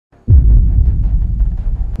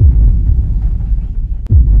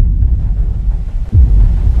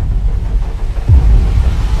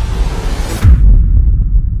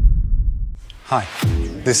Hi,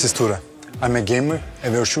 this is Tura. I'm a gamer, a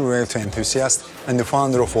virtual reality enthusiast, and the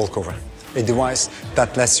founder of WalkOVR, a device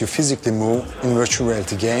that lets you physically move in virtual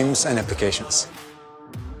reality games and applications.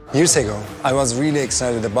 Years ago, I was really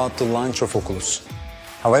excited about the launch of Oculus.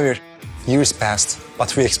 However, years passed,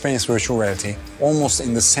 but we experienced virtual reality almost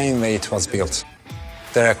in the same way it was built.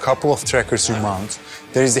 There are a couple of trackers you mount,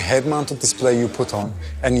 there is the head-mounted display you put on,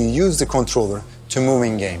 and you use the controller to move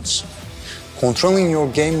in games. Controlling your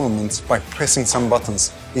game movements by pressing some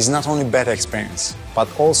buttons is not only a bad experience, but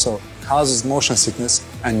also causes motion sickness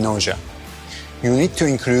and nausea. You need to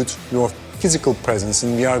include your physical presence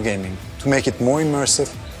in VR gaming to make it more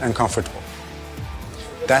immersive and comfortable.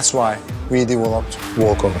 That's why we developed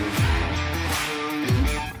WalkOVR.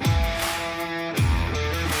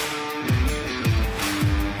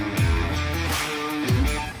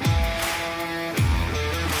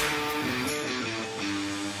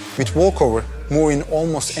 With WalkOVR, move in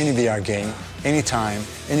almost any VR game, anytime,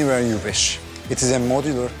 anywhere you wish. It is a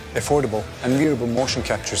modular, affordable, and wearable motion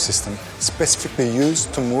capture system specifically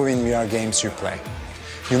used to move in VR games you play.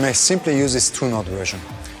 You may simply use its 2-node version.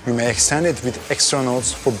 You may extend it with extra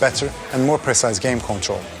nodes for better and more precise game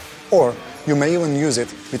control. Or you may even use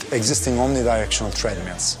it with existing omnidirectional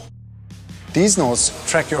treadmills. These nodes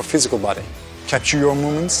track your physical body, capture your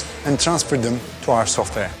movements, and transfer them to our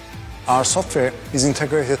software. Our software is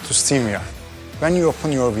integrated to SteamVR. When you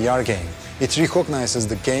open your VR game, it recognizes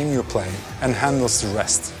the game you play and handles the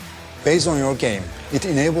rest. Based on your game, it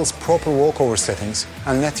enables proper walkover settings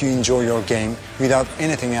and lets you enjoy your game without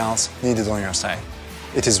anything else needed on your side.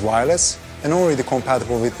 It is wireless and already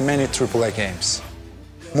compatible with many AAA games.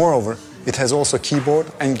 Moreover, it has also keyboard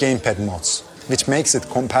and gamepad modes, which makes it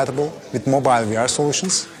compatible with mobile VR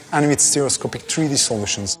solutions and with stereoscopic 3D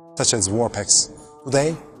solutions such as WarpX,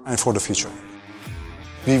 today and for the future.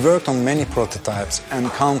 We worked on many prototypes and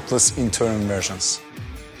countless internal versions.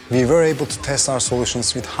 We were able to test our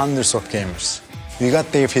solutions with hundreds of gamers. We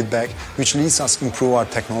got their feedback, which leads us to improve our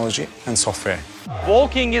technology and software.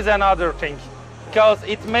 Walking is another thing, because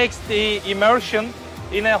it makes the immersion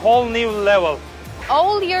in a whole new level.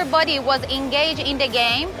 All your body was engaged in the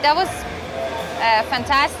game. That was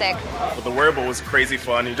fantastic. But the wearable was crazy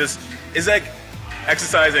fun. It's like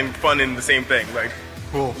exercise and fun in the same thing. Like,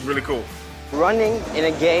 cool. It's really cool. Running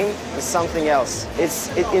in a game is something else.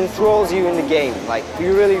 It enthralls you in the game. Like,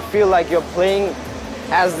 you really feel like you're playing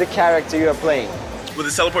as the character you're playing. With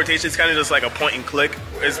the teleportation, it's kind of just like a point and click.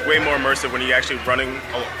 It's way more immersive when you're actually running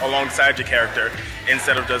alongside your character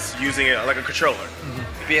instead of just using it like a controller.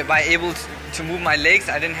 Mm-hmm. By able to move my legs,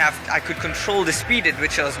 I could control the speed at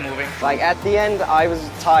which I was moving. Like, at the end, I was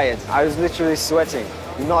tired. I was literally sweating.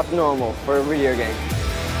 Not normal for a video game.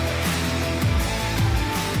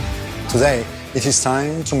 Today, it is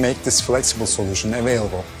time to make this flexible solution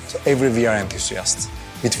available to every VR enthusiast.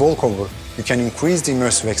 With WalkOVR, you can increase the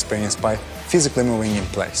immersive experience by physically moving in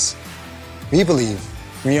place. We believe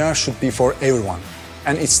VR should be for everyone,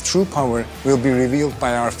 and its true power will be revealed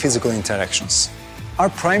by our physical interactions. Our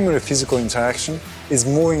primary physical interaction is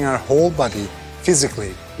moving our whole body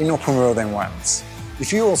physically in open world environments.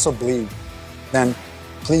 If you also believe, then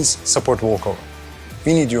please support WalkOVR.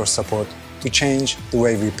 We need your support to change the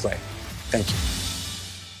way we play. Thank you.